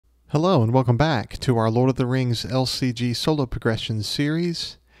Hello and welcome back to our Lord of the Rings LCG solo progression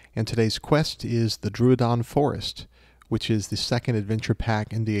series, and today's quest is the Druadan Forest, which is the second adventure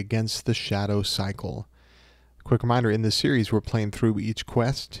pack in the Against the Shadow cycle. Quick reminder, in this series we're playing through each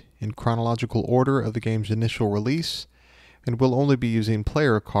quest in chronological order of the game's initial release, and we'll only be using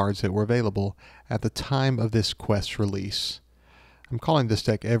player cards that were available at the time of this quest's release. I'm calling this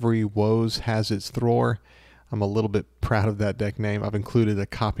deck Every Woes Has Its Thror. I'm a little bit proud of that deck name. I've included a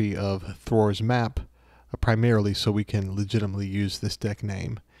copy of Thror's map, primarily so we can legitimately use this deck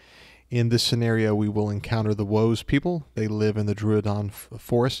name. In this scenario, we will encounter the Woes people. They live in the Druadan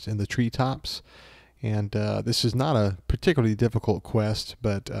forest in the treetops. And this is not a particularly difficult quest,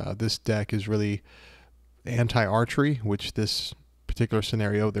 but this deck is really anti-archery, which this particular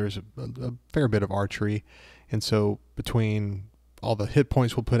scenario, there's a fair bit of archery. And so between all the hit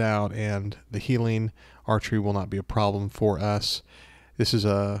points we'll put out and the healing, archery will not be a problem for us. This is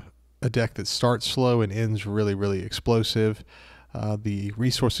a deck that starts slow and ends really explosive. The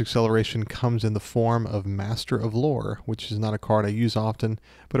resource acceleration comes in the form of Master of Lore, which is not a card I use often,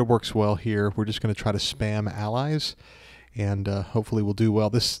 but it works well here. We're just going to try to spam allies, and hopefully we'll do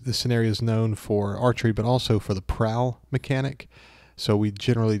well. This scenario is known for archery, but also for the prowl mechanic, so we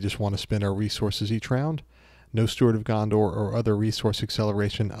generally just want to spend our resources each round. No Steward of Gondor or other resource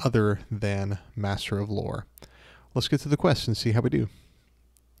acceleration other than Master of Lore. Let's get to the quest and see how we do.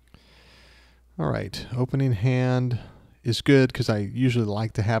 Alright, opening hand is good because I usually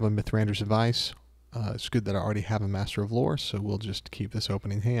like to have a Mithrander's Advice. It's good that I already have a Master of Lore, so we'll just keep this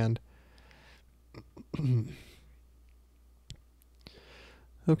opening hand.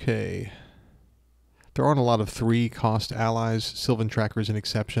 Okay. There aren't a lot of 3-cost allies. Sylvan Tracker is an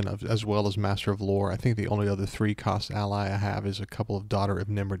exception, as well as Master of Lore. I think the only other 3-cost ally I have is a couple of Daughter of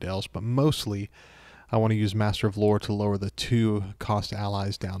Nimrydales, but mostly I want to use Master of Lore to lower the 2-cost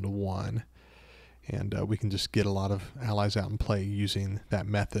allies down to 1. And we can just get a lot of allies out and play using that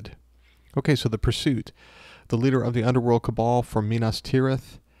method. Okay, so the pursuit. The leader of the Underworld Cabal from Minas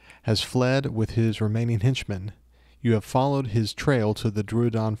Tirith has fled with his remaining henchmen. You have followed his trail to the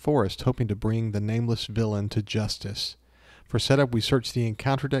Druadan Forest, hoping to bring the nameless villain to justice. For setup, we search the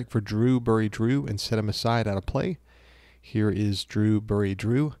encounter deck for Drew, Bury Drew, and set him aside out of play. Here is Drew, Bury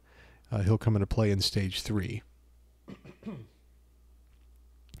Drew. He'll come into play in Stage 3.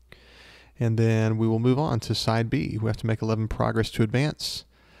 And then we will move on to Side B. We have to make 11 progress to advance.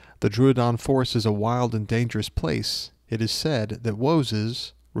 The Druadan Forest is a wild and dangerous place. It is said that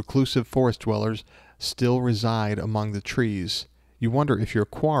Woses, reclusive forest dwellers, still reside among the trees. You wonder if your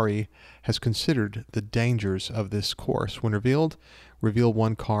quarry has considered the dangers of this course. When revealed, reveal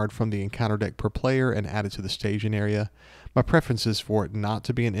 1 card from the encounter deck per player and add it to the staging area. My preference is for it not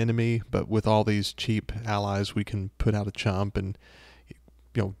to be an enemy, but with all these cheap allies, we can put out a chump and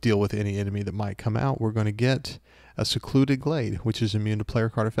deal with any enemy that might come out. We're going to get a Secluded Glade, which is immune to player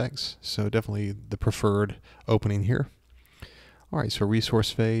card effects, so definitely the preferred opening here. Alright, so resource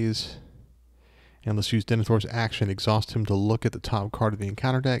phase. And let's use Denethor's action, exhaust him to look at the top card of the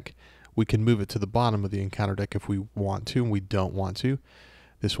encounter deck. We can move it to the bottom of the encounter deck if we want to, and we don't want to.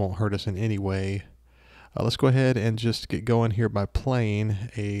 This won't hurt us in any way. Let's go ahead and just get going here by playing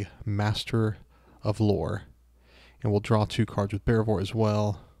a Master of Lore. And we'll draw 2 cards with Beravor as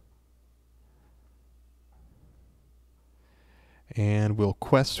well. And we'll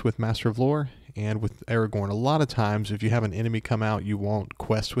quest with Master of Lore and with Aragorn. A lot of times, if you have an enemy come out, you won't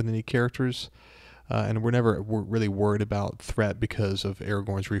quest with any characters. And we're really worried about threat because of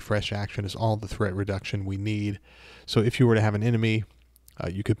Aragorn's refresh action is all the threat reduction we need. So if you were to have an enemy,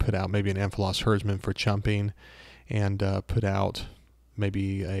 you could put out maybe an Amphalos Herdsman for chumping and put out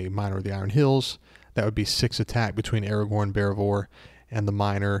maybe a Miner of the Iron Hills. That would be 6 attack between Aragorn, Beravor, and the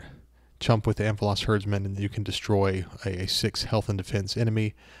Miner. Chump with the Amphalos Herdsman and you can destroy a 6 health and defense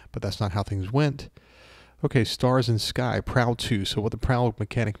enemy, but that's not how things went. Okay, Stars and Sky, Prowl 2. So what the Prowl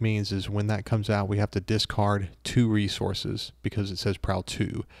mechanic means is when that comes out, we have to discard 2 resources because it says Prowl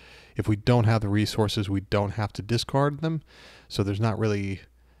 2. If we don't have the resources, we don't have to discard them. So there's not really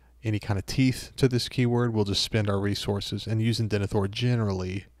any kind of teeth to this keyword. We'll just spend our resources. And using Denethor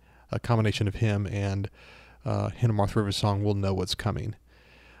generally, a combination of him and Hinnomarth Riversong will know what's coming.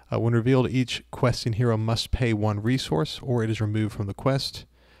 When revealed, each questing hero must pay 1 resource or it is removed from the quest.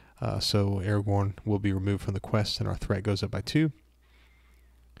 So Aragorn will be removed from the quest and our threat goes up by 2.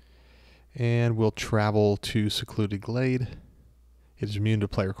 And we'll travel to Secluded Glade. It is immune to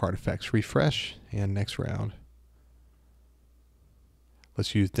player card effects. Refresh and next round.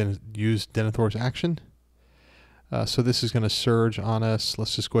 Let's use Denethor's action. So this is going to surge on us.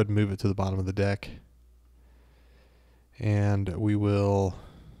 Let's just go ahead and move it to the bottom of the deck. And we will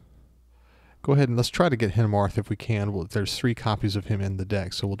Go ahead and let's try to get Hinemarth if we can. Well, there's 3 copies of him in the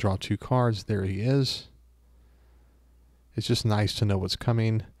deck, so we'll draw 2 cards. There he is. It's just nice to know what's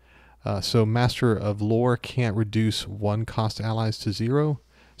coming. So Master of Lore can't reduce 1-cost allies to 0.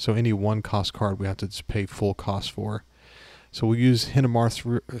 So any 1-cost card we have to just pay full cost for. So we'll use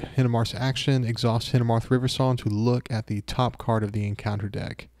Hinemarth's action, exhaust Hinemarth Riversong to look at the top card of the encounter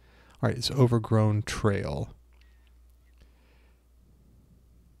deck. Alright, it's Overgrown Trail.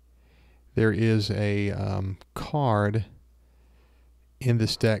 There is a card in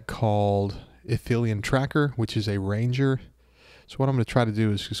this deck called Ithilien Tracker, which is a ranger. So what I'm going to try to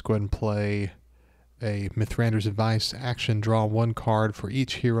do is just go ahead and play a Mithrander's Advice action, draw 1 card for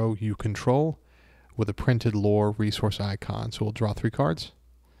each hero you control with a printed lore resource icon. So we'll draw 3 cards.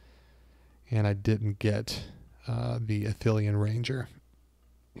 And I didn't get the Ithilien Ranger.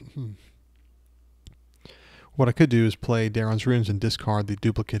 What I could do is play Daron's Runes and discard the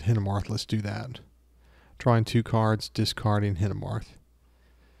duplicate Hinemarth. Let's do that. Drawing 2 cards, discarding Hinemarth.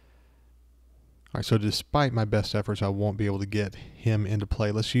 Alright, so despite my best efforts, I won't be able to get him into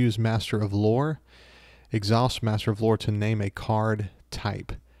play. Let's use Master of Lore. Exhaust Master of Lore to name a card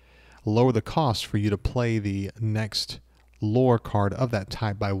type. Lower the cost for you to play the next lore card of that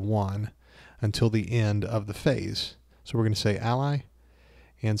type by 1 until the end of the phase. So we're going to say ally.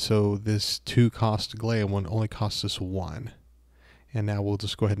 And so this 2-cost Glaewine only costs us 1. And now we'll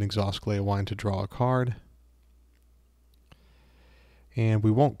just go ahead and exhaust Glaewine to draw a card. And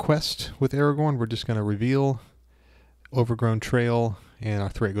we won't quest with Aragorn. We're just going to reveal Overgrown Trail, and our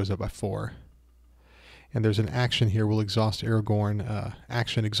threat goes up by 4. And there's an action here. We'll exhaust Aragorn.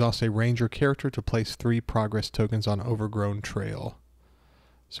 Action, exhaust a ranger character to place 3 progress tokens on Overgrown Trail.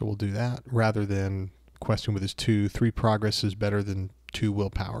 So we'll do that rather than questing with his 2. 3 progress is better than 2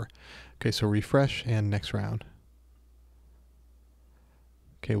 willpower. Okay, so refresh and next round.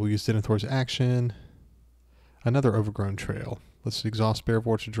 Okay, we'll use Denethor's action. Another Overgrown Trail. Let's exhaust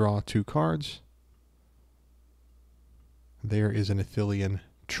Bearvor to draw 2 cards. There is an Ithilien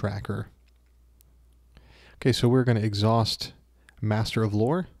Tracker. Okay, so we're going to exhaust Master of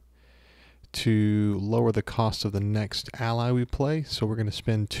Lore to lower the cost of the next ally we play. So we're going to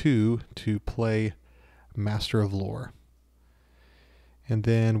spend 2 to play Master of Lore. And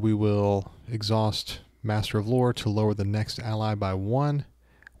then we will exhaust Master of Lore to lower the next ally by 1.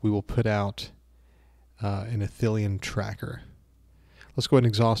 We will put out an Ithilien Tracker. Let's go ahead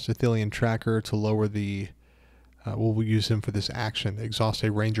and exhaust Ithilien Tracker to lower the... we'll use him for this action. Exhaust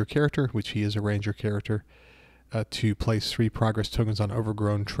a ranger character, which he is a ranger character, to place 3 progress tokens on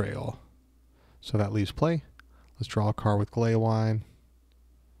Overgrown Trail. So that leaves play. Let's draw a card with Glaewine.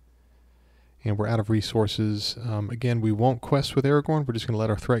 And we're out of resources. Again, we won't quest with Aragorn. We're just going to let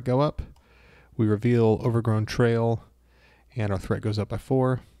our threat go up. We reveal Overgrown Trail, and our threat goes up by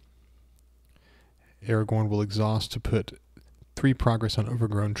 4. Aragorn will exhaust to put 3 progress on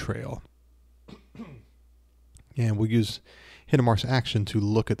Overgrown Trail. And we'll use Hinemarth's action to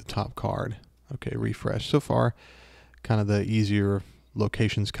look at the top card. Okay, refresh. So far, kind of the easier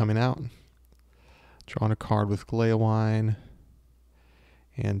locations coming out. Drawing a card with Glaewine.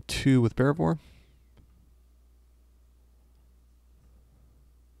 And 2 with Bearvor.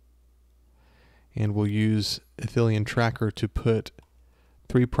 And we'll use Ithilien Tracker to put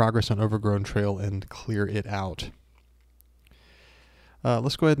 3 progress on Overgrown Trail and clear it out.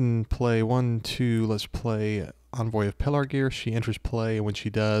 Let's go ahead and play 1, 2. Let's play Envoy of Pelargir. She enters play, and when she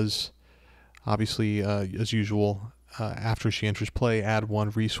does, obviously, as usual, after she enters play, add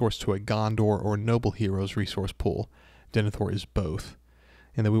 1 resource to a Gondor or Noble Heroes resource pool. Denethor is both.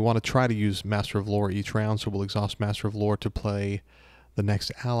 And then we want to try to use Master of Lore each round, so we'll exhaust Master of Lore to play. The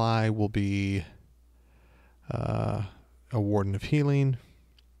next ally will be a Warden of Healing.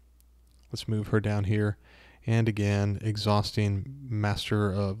 Let's move her down here. And again, exhausting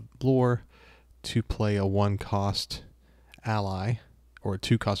Master of Lore to play a 1-cost ally, or a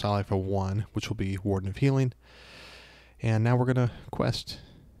 2-cost ally for 1, which will be Warden of Healing. And now we're going to quest.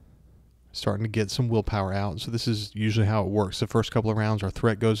 Starting to get some willpower out. So this is usually how it works. The first couple of rounds, our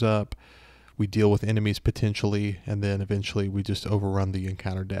threat goes up. We deal with enemies potentially, and then eventually we just overrun the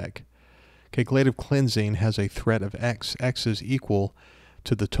encounter deck. Okay, Glade of Cleansing has a threat of X. X is equal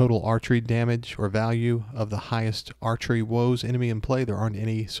to the total archery damage or value of the highest archery woes enemy in play. There aren't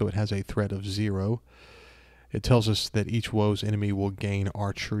any, so it has a threat of 0. It tells us that each woes enemy will gain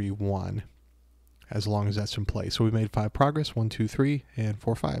archery 1 as long as that's in play. So we made 5 progress, 1, 2, 3, and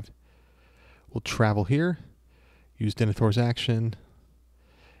 4, 5. We'll travel here, use Denethor's action,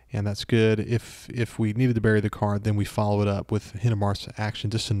 and that's good. If we needed to bury the card, then we follow it up with Hinemarth's action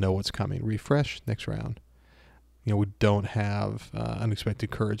just to know what's coming. Refresh, next round. You know, we don't have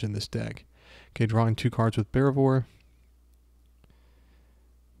Unexpected Courage in this deck. Okay, drawing 2 cards with Barivore.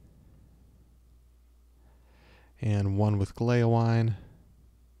 And 1 with Galeowine.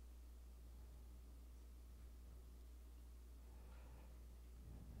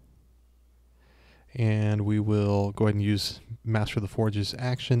 And we will go ahead and use Master of the Forge's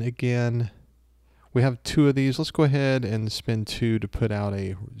action again. We have 2 of these. Let's go ahead and spend 2 to put out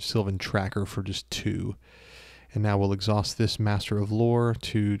a Sylvan Tracker for just 2. And now we'll exhaust this Master of Lore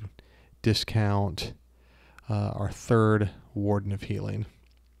to discount our 3rd Warden of Healing.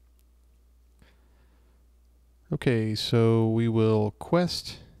 Okay, so we will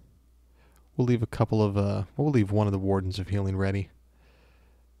quest. We'll leave a couple of, we'll leave one of the Wardens of Healing ready.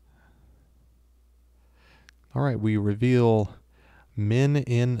 All right, we reveal Men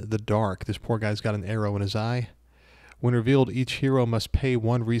in the Dark. This poor guy's got an arrow in his eye. When revealed, each hero must pay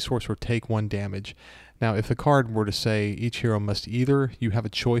 1 resource or take 1 damage. Now, if the card were to say each hero must either, you have a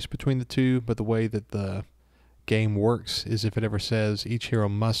choice between the 2, but the way that the game works is if it ever says each hero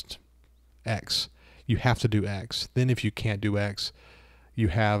must X, you have to do X. Then if you can't do X, you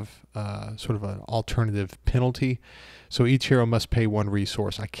have sort of an alternative penalty. So each hero must pay 1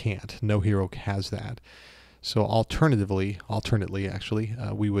 resource. I can't. No hero has that. So alternately, actually,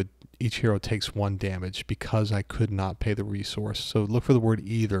 each hero takes 1 damage because I could not pay the resource. So look for the word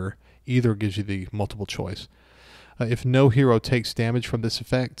either. Either gives you the multiple choice. If no hero takes damage from this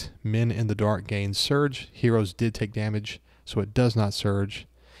effect, Men in the Dark gains Surge. Heroes did take damage, so it does not surge.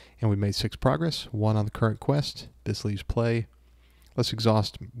 And we made 6 progress, 1 on the current quest. This leaves play. Let's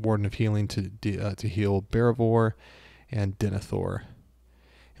exhaust Warden of Healing to heal Barivore and Denethor.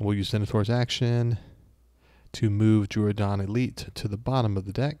 And we'll use Denethor's action to move Druadan Elite to the bottom of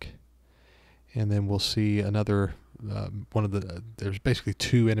the deck. And then we'll see another, there's basically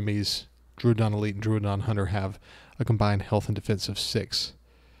 2 enemies. Druadan Elite and Druadan Hunter have a combined health and defense of 6.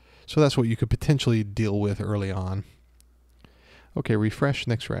 So that's what you could potentially deal with early on. Okay, refresh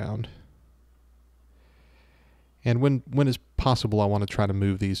next round. And when it's possible, I want to try to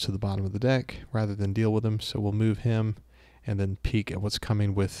move these to the bottom of the deck rather than deal with them. So we'll move him and then peek at what's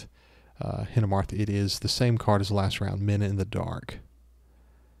coming with Hinamarth. It is the same card as last round, Men in the Dark.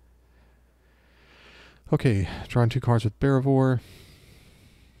 Okay, drawing 2 cards with Barivore.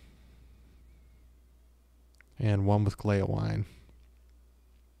 And 1 with Galeowine.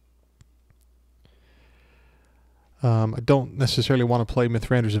 I don't necessarily want to play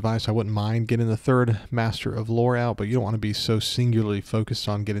Mithrander's Advice. I wouldn't mind getting the 3rd Master of Lore out, but you don't want to be so singularly focused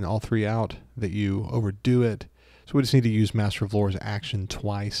on getting all 3 out that you overdo it. So we just need to use Master of Lore's action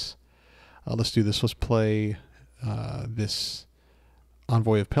twice. Let's do this. Let's play this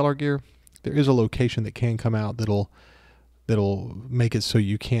Envoy of Pelargir. There is a location that can come out that'll make it so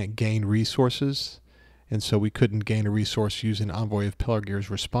you can't gain resources. And so we couldn't gain a resource using Envoy of Pelargir's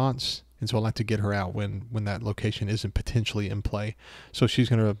response. And so I like to get her out when that location isn't potentially in play. So she's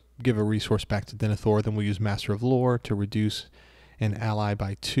going to give a resource back to Denethor. Then we'll use Master of Lore to reduce an ally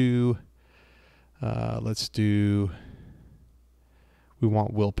by 2. Let's do... We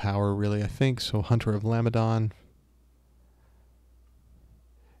want willpower, really, I think. So Hunter of Lamadon.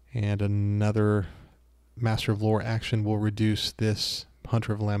 And another Master of Lore action will reduce this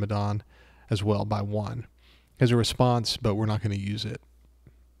Hunter of Lamadon as well by 1 as a response, but we're not going to use it.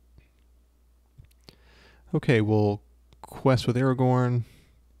 Okay, we'll quest with Aragorn.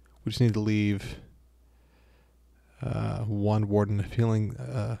 We just need to leave 1 Warden of Healing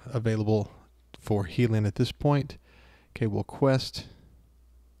available for healing at this point. Okay, we'll quest.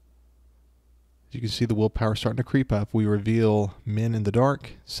 As you can see, the willpower starting to creep up. We reveal Men in the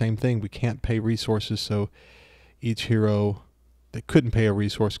Dark. Same thing, we can't pay resources, so each hero that couldn't pay a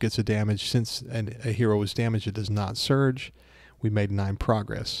resource gets a damage. Since a hero is damaged, it does not surge. We made 9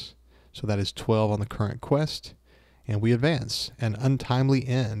 progress. So that is 12 on the current quest. And we advance. An untimely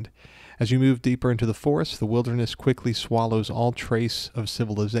end. As you move deeper into the forest, the wilderness quickly swallows all trace of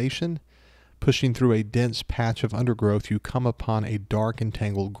civilization. Pushing through a dense patch of undergrowth, you come upon a dark and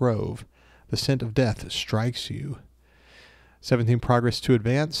tangled grove. The scent of death strikes you. 17 progress to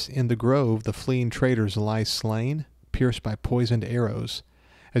advance. In the grove, the fleeing traders lie slain, pierced by poisoned arrows.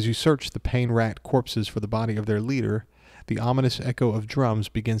 As you search the pain-racked corpses for the body of their leader, the ominous echo of drums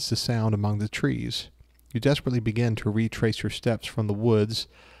begins to sound among the trees. You desperately begin to retrace your steps from the woods,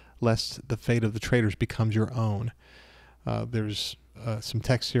 lest the fate of the traders becomes your own. There's some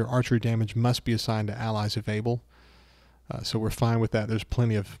text here. Archery damage must be assigned to allies if able. So we're fine with that. There's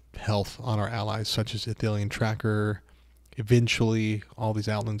plenty of health on our allies, such as Ithilien Tracker. Eventually, all these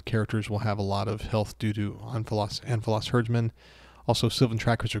Outland characters will have a lot of health due to Anfalos Herdsman. Also, Sylvan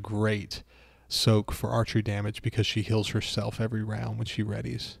Tracker's a great soak for archery damage because she heals herself every round when she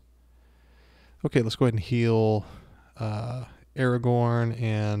readies. Okay, let's go ahead and heal Aragorn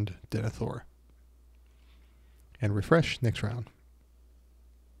and Denethor. And refresh next round.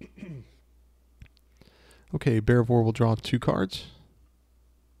 Okay, Bearvor will draw 2 cards.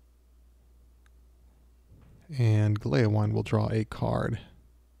 And Galeowine will draw a card.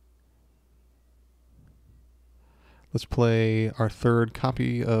 Let's play our 3rd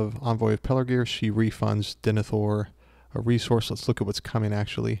copy of Envoy of Pelargir. She refunds Denethor a resource. Let's look at what's coming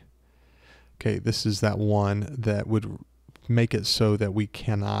actually. Okay, this is that one that would make it so that we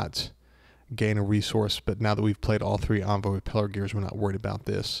cannot gain a resource, but now that we've played all 3 Envoy of Pelargirs, we're not worried about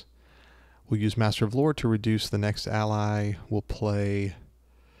this. We'll use Master of Lore to reduce the next ally. We'll play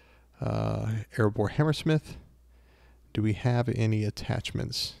Erebor Hammersmith. Do we have any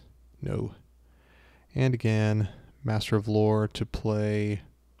attachments? No. And again, Master of Lore to play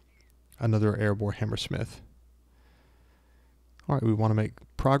another Erebor Hammersmith. Alright, we want to make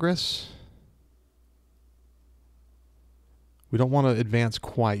progress. We don't want to advance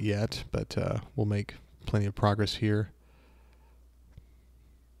quite yet, but we'll make plenty of progress here.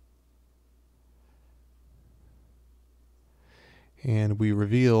 And we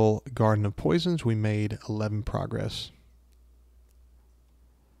reveal Garden of Poisons. We made 11 progress.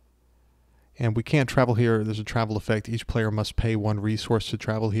 And we can't travel here. There's a travel effect. Each player must pay 1 resource to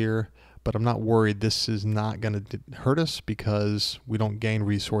travel here. But I'm not worried. This is not going to hurt us because we don't gain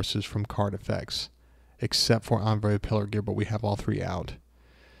resources from card effects. Except for Envoy of Pelargir, but we have all 3 out.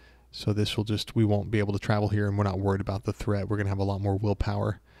 So this will just, we won't be able to travel here, and we're not worried about the threat. We're going to have a lot more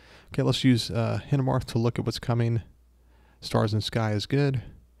willpower. Okay, let's use Hinemarth to look at what's coming. Stars and Sky is good.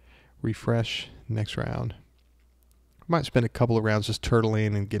 Refresh next round. Might spend a couple of rounds just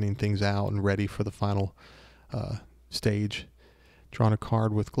turtling and getting things out and ready for the final stage. Drawn a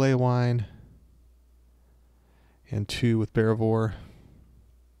card with Galeowine. And 2 with Bearvor.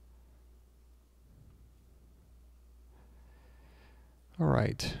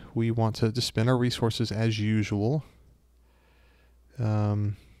 Alright, we want to just spend our resources as usual.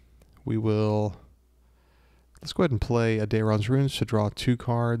 We will... Let's go ahead and play a Daeron's Runes to draw 2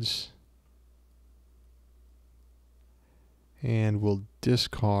 cards. And we'll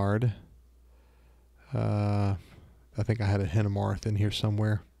discard... I think I had a Hinemarth in here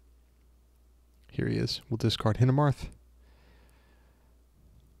somewhere. Here he is. We'll discard Hinemarth.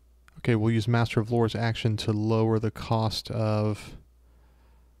 Okay, we'll use Master of Lore's action to lower the cost of...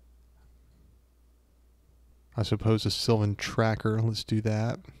 I suppose a Sylvan Tracker. Let's do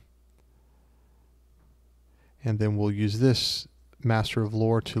that. And then we'll use this Master of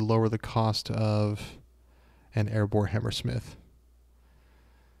Lore to lower the cost of an Erebor Hammersmith.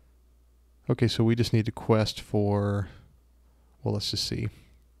 Okay, so we just need to quest for, well, let's just see.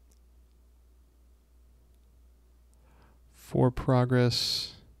 4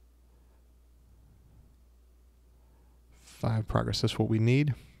 progress. 5 progress, that's what we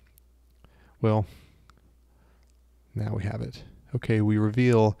need. Well, now we have it. Okay, we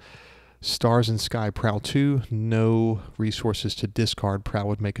reveal Stars and Sky Prowl 2. No resources to discard. Prowl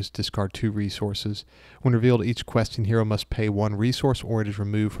would make us discard 2 resources. When revealed, each questing hero must pay 1 resource or it is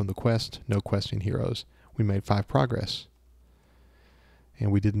removed from the quest. No questing heroes. We made 5 progress.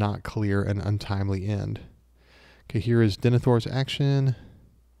 And we did not clear an untimely end. Okay, here is Denethor's action.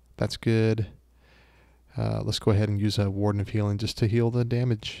 That's good. Let's go ahead and use a Warden of Healing just to heal the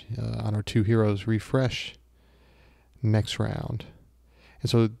damage on our 2 heroes. Refresh. Next round. And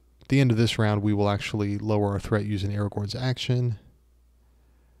so at the end of this round, we will actually lower our threat using Aragorn's action.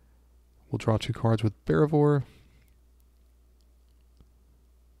 We'll draw 2 cards with Bearvor.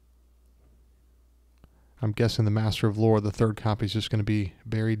 I'm guessing the Master of Lore, the 3rd copy, is just going to be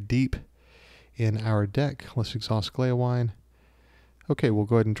buried deep in our deck. Let's exhaust Galeowine. Okay, we'll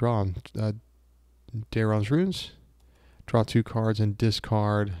go ahead and draw Daeron's Runes. Draw 2 cards and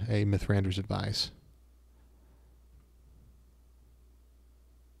discard a Mithrander's Advice.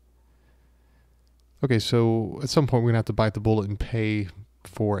 Okay, so at some point we're going to have to bite the bullet and pay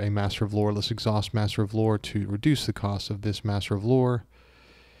for a Master of Lore. Let's exhaust Master of Lore to reduce the cost of this Master of Lore.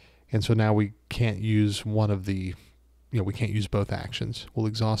 And so now we can't use one of the, we can't use both actions. We'll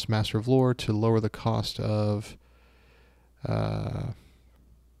exhaust Master of Lore to lower the cost of, well,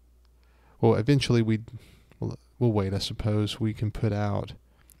 eventually we'll wait, I suppose. We can put out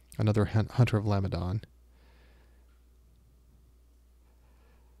another Hunter of Lamadon.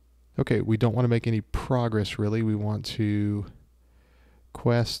 Okay, we don't want to make any progress, really. We want to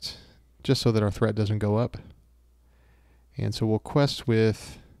quest just so that our threat doesn't go up. And so we'll quest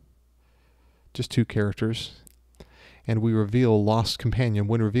with just 2 characters. And we reveal Lost Companion.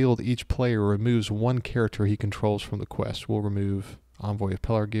 When revealed, each player removes 1 character he controls from the quest. We'll remove Envoy of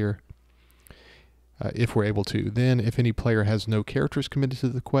Pelargir. if we're able to. Then, if any player has no characters committed to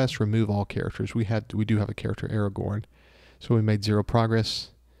the quest, remove all characters. We do have a character, Aragorn, so we made 0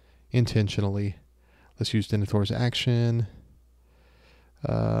 progress intentionally. Let's use Denethor's action.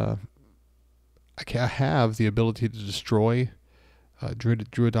 I have the ability to destroy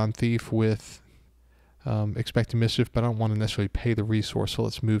Druadan Thief with Expecting Mischief, but I don't want to necessarily pay the resource, so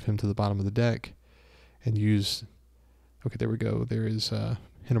let's move him to the bottom of the deck and use... Okay, there we go. There is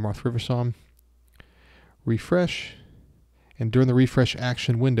Hintermarth Riversong. Refresh, and during the refresh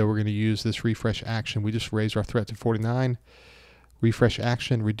action window, we're going to use this refresh action. We just raised our threat to 49. Refresh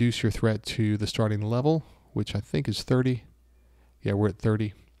action, reduce your threat to the starting level, which I think is 30. Yeah, we're at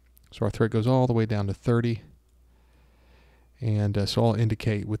 30. So our threat goes all the way down to 30. And so I'll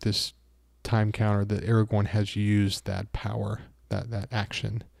indicate with this time counter that Aragorn has used that power, that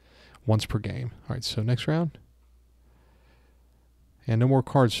action, once per game. All right, so next round. And no more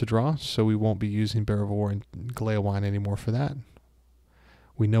cards to draw, so we won't be using Barivore and Gleowine anymore for that.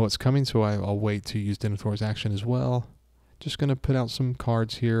 We know it's coming, so I'll wait to use Denethor's action as well. Just going to put out some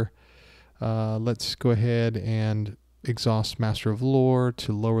cards here. Let's go ahead and exhaust Master of Lore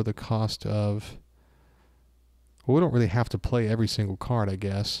to lower the cost of... Well, we don't really have to play every single card, I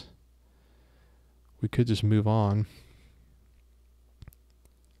guess. We could just move on.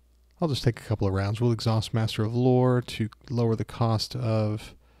 I'll just take a couple of rounds. We'll exhaust Master of Lore to lower the cost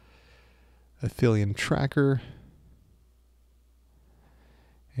of Athelian Tracker.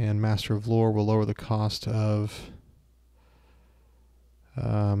 And Master of Lore will lower the cost of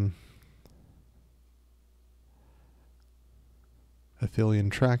Athelian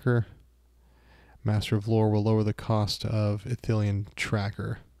Tracker. Master of Lore will lower the cost of Athelian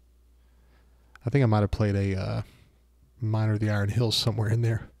Tracker. I think I might have played a Miner of the Iron Hills somewhere in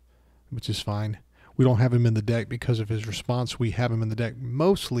there, which is fine. We don't have him in the deck because of his response. We have him in the deck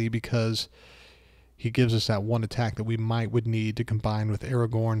mostly because he gives us that one attack that we would need to combine with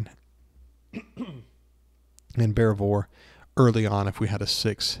Aragorn and Barivore early on if we had a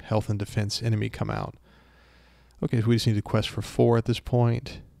 6 health and defense enemy come out. Okay, so we just need to quest for 4 at this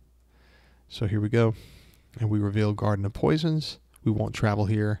point. So here we go. And we reveal Garden of Poisons. We won't travel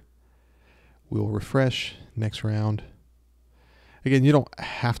here. We'll refresh next round. Again, you don't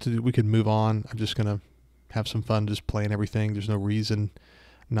have to, we could move on. I'm just going to have some fun just playing everything. There's no reason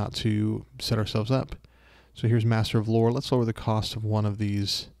not to set ourselves up. So here's Master of Lore. Let's lower the cost of one of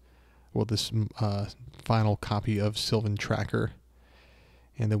these, well, this final copy of Sylvan Tracker.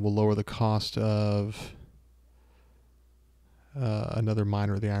 And then we'll lower the cost of another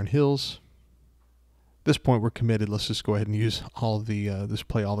Miner of the Iron Hills. At this point, we're committed. Let's just go ahead and use all of the, just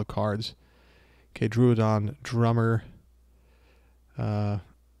play all the cards. Okay, Druadan Drummer.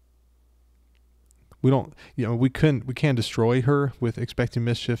 We don't, we can destroy her with Expecting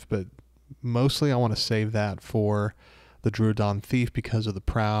Mischief, but mostly I want to save that for the Druadan Thief because of the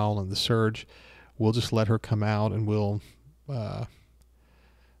Prowl and the Surge. We'll just let her come out and we'll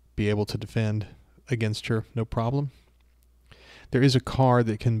be able to defend against her, no problem. There is a card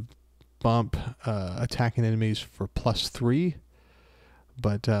that can bump attacking enemies for +3,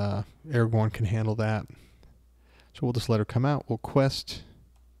 but Aragorn can handle that. So we'll just let her come out. We'll quest.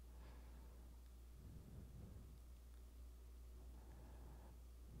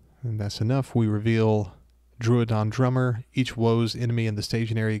 And that's enough. We reveal Druadan Drummer. Each Woe's enemy in the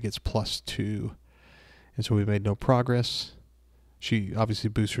staging area gets +2. And so we made no progress. She obviously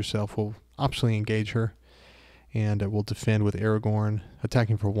boosts herself. We'll optionally engage her. And we'll defend with Aragorn,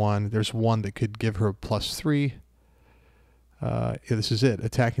 attacking for 1. There's one that could give her +3. Yeah, this is it.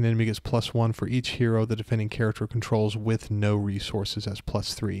 Attacking enemy gets +1 for each hero the defending character controls with no resources as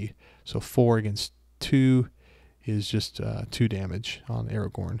 +3. So 4 against 2 is just 2 damage on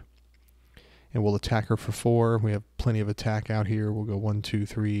Aragorn. And we'll attack her for 4. We have plenty of attack out here. We'll go 1, 2,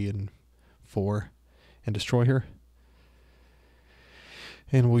 3, and 4 and destroy her.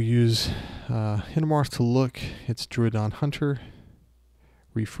 And we'll use Hintermarth to look. It's Druadan Hunter.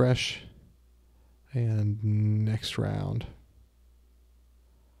 Refresh. And next round.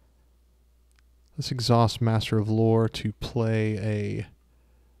 Let's exhaust Master of Lore to play a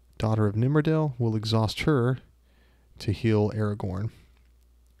Daughter of Nimrodel. We'll exhaust her to heal Aragorn.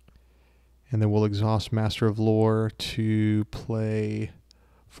 And then we'll exhaust Master of Lore to play,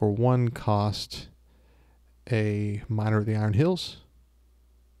 for 1 cost, a Miner of the Iron Hills.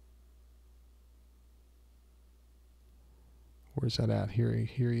 Where's that at? Here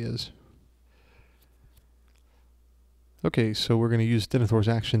he is. Okay, so we're going to use Denethor's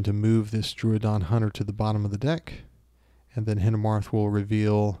action to move this Druadan Hunter to the bottom of the deck. And then Hintermarth will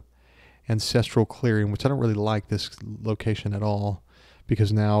reveal Ancestral Clearing, which I don't really like this location at all,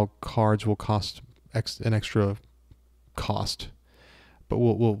 because now cards will cost an extra cost, but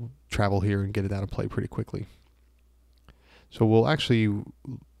we'll travel here and get it out of play pretty quickly. So we'll actually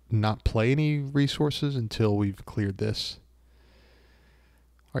not play any resources until we've cleared this.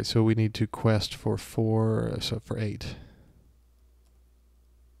 All right, so we need to quest for 4, so for 8.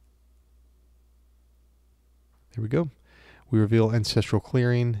 There we go. We reveal Ancestral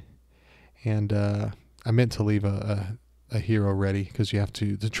Clearing, and I meant to leave a hero ready because you have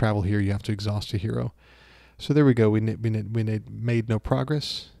to travel here. You have to exhaust a hero. So there we go. We made no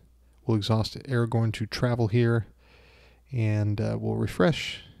progress. We'll exhaust Aragorn to travel here, and we'll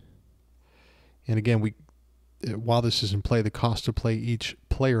refresh. And again, while this is in play, the cost to play each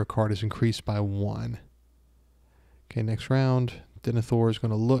player card is increased by 1. Okay, next round, Denethor is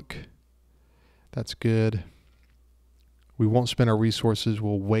going to look. That's good. We won't spend our resources.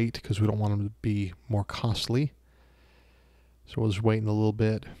 We'll wait because we don't want them to be more costly. So we'll just wait in a little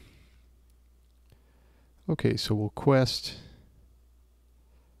bit. Okay, so we'll quest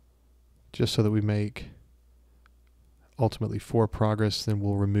just so that we make ultimately 4 progress, then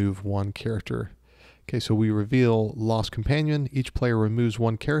we'll remove 1 character. Okay, so we reveal Lost Companion. Each player removes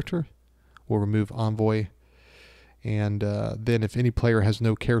 1 character. We'll remove Envoy. And then if any player has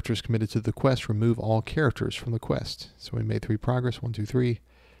no characters committed to the quest, remove all characters from the quest. So we made 3 progress, 1, 2, 3.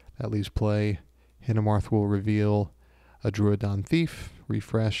 That leaves play. Hinnemarth will reveal a Druadan Thief.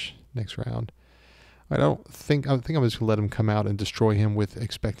 Refresh next round. I think I'm just going to let him come out and destroy him with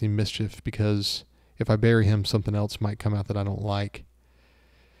Expecting Mischief, because if I bury him, something else might come out that I don't like.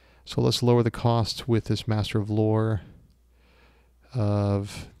 So let's lower the cost with this Master of Lore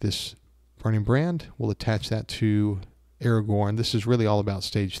of this Burning Brand. We'll attach that to Aragorn. This is really all about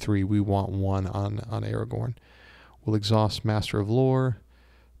stage 3. We want 1 on Aragorn. We'll exhaust Master of Lore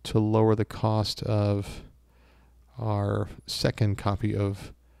to lower the cost of our second copy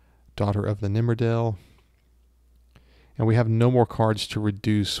of Daughter of the Nimmerdale. And we have no more cards to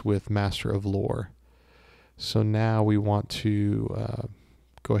reduce with Master of Lore. So now we want to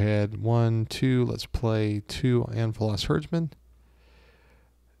go ahead, 1, 2, let's play 2 Anvilos Herdsman.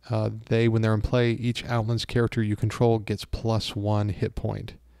 When they're in play, each Outlands character you control gets +1 hit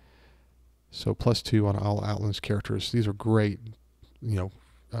point. So +2 on all Outlands characters. These are great,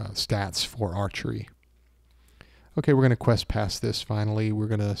 stats for archery. Okay, we're going to quest past this finally. We're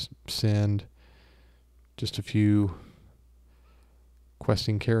going to send just a few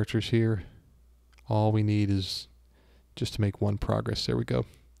questing characters here. All we need is just to make 1 progress. There we go.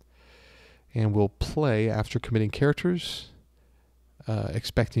 And we'll play after committing characters.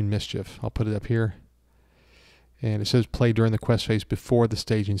 Expecting Mischief. I'll put it up here. And it says play during the quest phase before the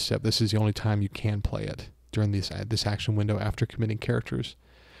staging step. This is the only time you can play it, during this action window after committing characters.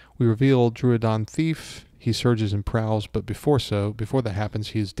 We reveal Druadan Thief. He surges and prowls, but before that happens,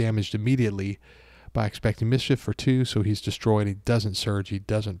 he is damaged immediately by Expecting Mischief for 2, so he's destroyed. He doesn't surge, he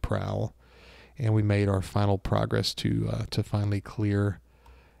doesn't prowl. And we made our final progress to finally clear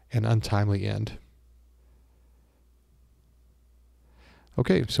an untimely end.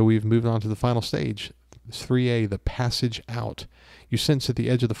 Okay, so we've moved on to the final stage. 3A, the Passage Out. You sense that the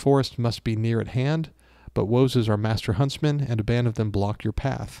edge of the forest must be near at hand, but Wozes are master huntsmen, and a band of them block your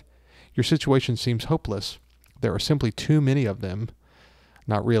path. Your situation seems hopeless. There are simply too many of them.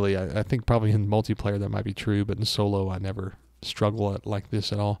 Not really. I think probably in multiplayer that might be true, but in solo I never struggle like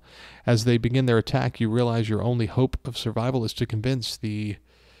this at all. As they begin their attack, you realize your only hope of survival is to convince the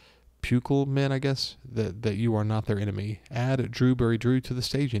Pukel men, I guess, that you are not their enemy. Add Drewberry Drew to the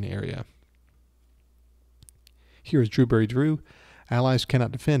staging area. Here is Drewberry Drew. Allies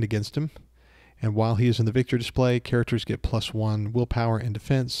cannot defend against him. And while he is in the victory display, characters get +1 willpower and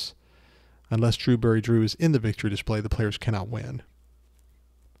defense. Unless Drewberry Drew is in the victory display, the players cannot win.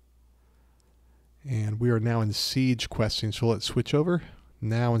 And we are now in siege questing, so let's switch over.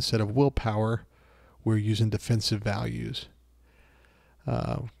 Now instead of willpower, we're using defensive values.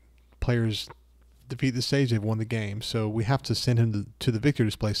 Players defeat the stage, they've won the game. So we have to send him to the victory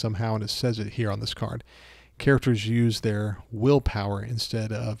display somehow, and it says it here on this card. Characters use their willpower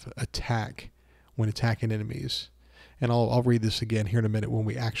instead of attack when attacking enemies. And I'll read this again here in a minute when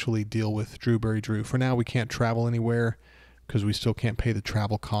we actually deal with Drewberry Drew. For now, we can't travel anywhere because we still can't pay the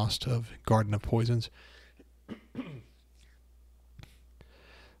travel cost of Garden of Poisons.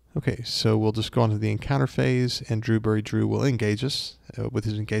 Okay, so we'll just go on to the encounter phase, and Drewberry Drew will engage us with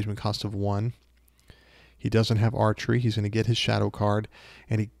his engagement cost of 1. He doesn't have archery. He's going to get his shadow card,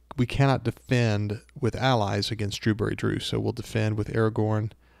 and we cannot defend with allies against Drewberry Drew, so we'll defend with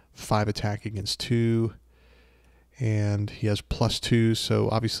Aragorn, 5 attack against 2, and he has +2, so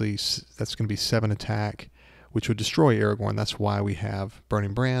obviously that's going to be 7 attack, which would destroy Aragorn. That's why we have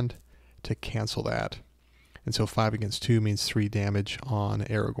Burning Brand. to cancel that. And so 5 against 2 means 3 damage on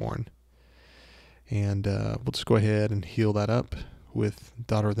Aragorn. And we'll just go ahead and heal that up with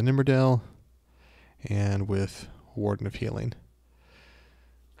Daughter of the Nimberdale and with Warden of Healing.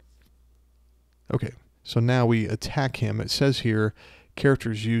 Okay, so now we attack him. It says here,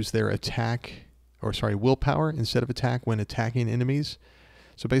 characters use their willpower instead of attack when attacking enemies.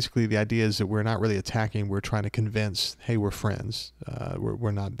 So basically the idea is that we're not really attacking, we're trying to convince, hey, we're friends,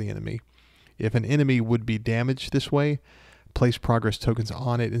 we're not the enemy. If an enemy would be damaged this way, place progress tokens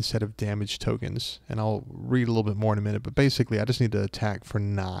on it instead of damage tokens. And I'll read a little bit more in a minute, but basically I just need to attack for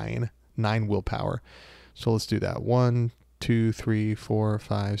 9 willpower. So let's do that. 1, 2, 3, 4,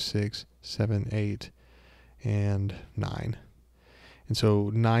 5, 6, 7, 8, and 9. And so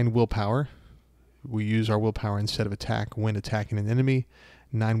 9 willpower. We use our willpower instead of attack when attacking an enemy.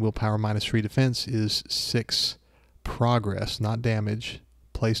 9 willpower minus 3 defense is 6 progress, not damage,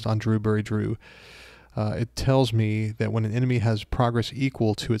 placed on Drewbury Drew. It tells me that when an enemy has progress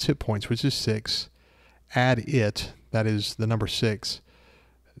equal to its hit points, which is 6, add it, that is the number 6,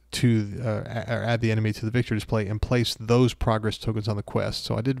 to add the enemy to the victory display and place those progress tokens on the quest.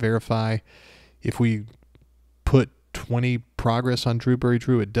 So I did verify if we put 20 progress on Drewbury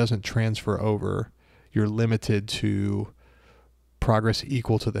Drew, it doesn't transfer over. You're limited to progress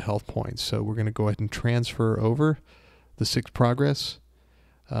equal to the health points. So we're going to go ahead and transfer over the 6 progress.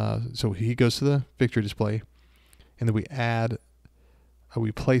 So he goes to the victory display, and then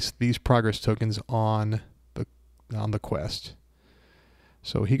we place these progress tokens on the quest.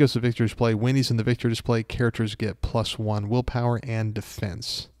 So he goes to the victory display. When he's in the victory display, characters get +1 willpower and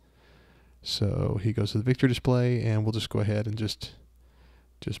defense. So he goes to the victory display, and we'll just go ahead and just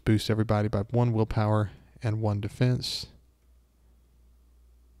boost everybody by 1 willpower and 1 defense.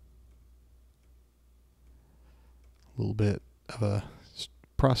 A little bit of a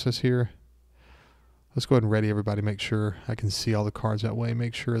process here. Let's go ahead and ready everybody, make sure I can see all the cards that way,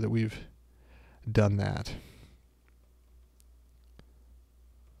 make sure that we've done that.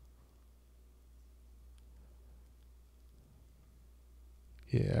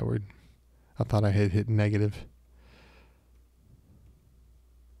 Yeah, I thought I had hit negative.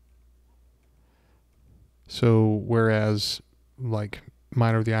 So whereas like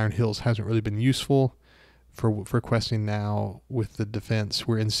Miner of the Iron Hills hasn't really been useful for questing, now with the defense,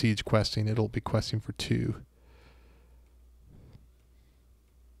 we're in siege questing, it'll be questing for 2.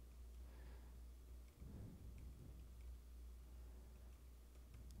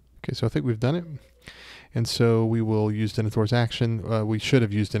 Okay, so I think we've done it. And so we will use Denethor's action. We should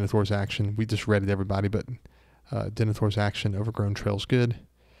have used Denethor's action. We just readied everybody, but Denethor's action, Overgrown Trail's good.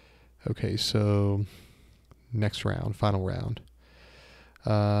 Okay, so next round, final round.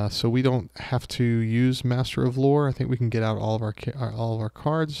 So we don't have to use Master of Lore. I think we can get out all of our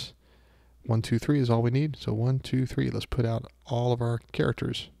cards. 1, 2, 3 is all we need. So 1, 2, 3. Let's put out all of our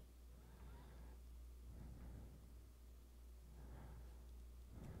characters.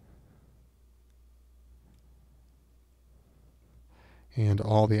 And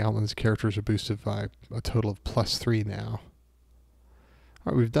all the Outlands characters are boosted by a total of +3 now.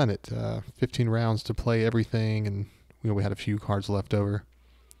 All right, we've done it. 15 rounds to play everything, and we had a few cards left over.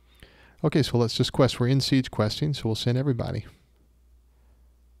 Okay, so let's just quest. We're in siege questing, so we'll send everybody.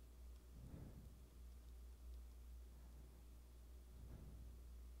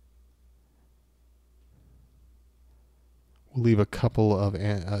 We'll leave a couple of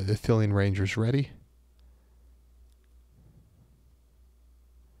Ithilien Rangers ready.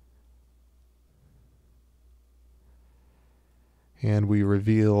 And we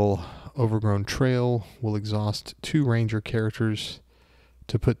reveal Overgrown Trail. We'll exhaust 2 Ranger characters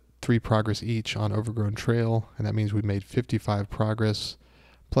to put 3 progress each on Overgrown Trail, and that means we made 55 progress,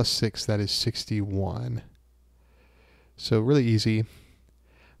 +6, that is 61. So really easy.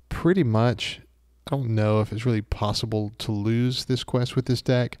 Pretty much, I don't know if it's really possible to lose this quest with this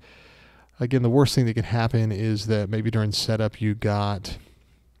deck. Again, the worst thing that can happen is that maybe during setup you got,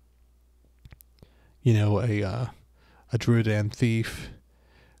 a Druadan Thief,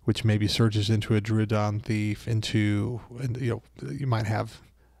 which maybe surges into a Druadan Thief you might have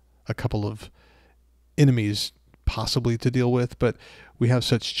a couple of enemies possibly to deal with, but we have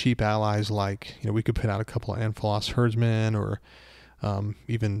such cheap allies, like, we could put out a couple of Amphalos Herdsmen, or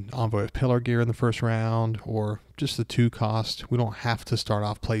even Envoy of Pillar Gear in the first round, or just the 2 cost. We don't have to start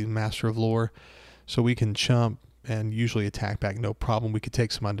off playing Master of Lore, so we can chump and usually attack back no problem. We could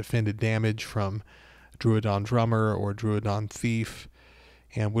take some undefended damage from Druadan Drummer or Druadan Thief,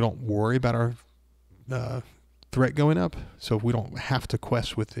 and we don't worry about our threat going up, so we don't have to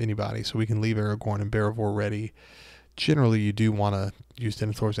quest with anybody, so we can leave Aragorn and Barivor ready generally you do want to use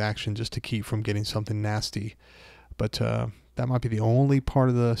Denethor's action just to keep from getting something nasty. But that might be the only part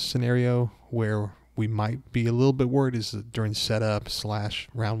of the scenario where we might be a little bit worried is during setup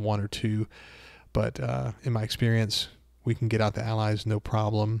 / round 1 or 2. But in my experience, we can get out the allies no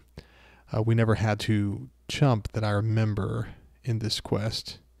problem. We never had to chump that I remember in this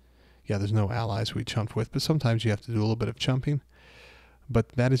quest. Yeah, there's no allies we chumped with, but sometimes you have to do a little bit of chumping. But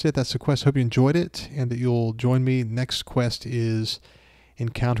that is it. That's the quest. Hope you enjoyed it and that you'll join me. Next quest is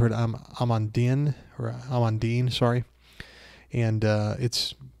Encounter at Amandine, sorry. And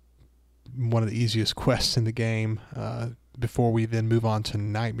it's one of the easiest quests in the game before we then move on to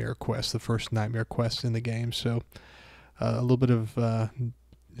Nightmare Quest, the first Nightmare Quest in the game. So a little bit of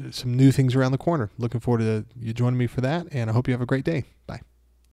some new things around the corner. Looking forward to you joining me for that, and I hope you have a great day. Bye.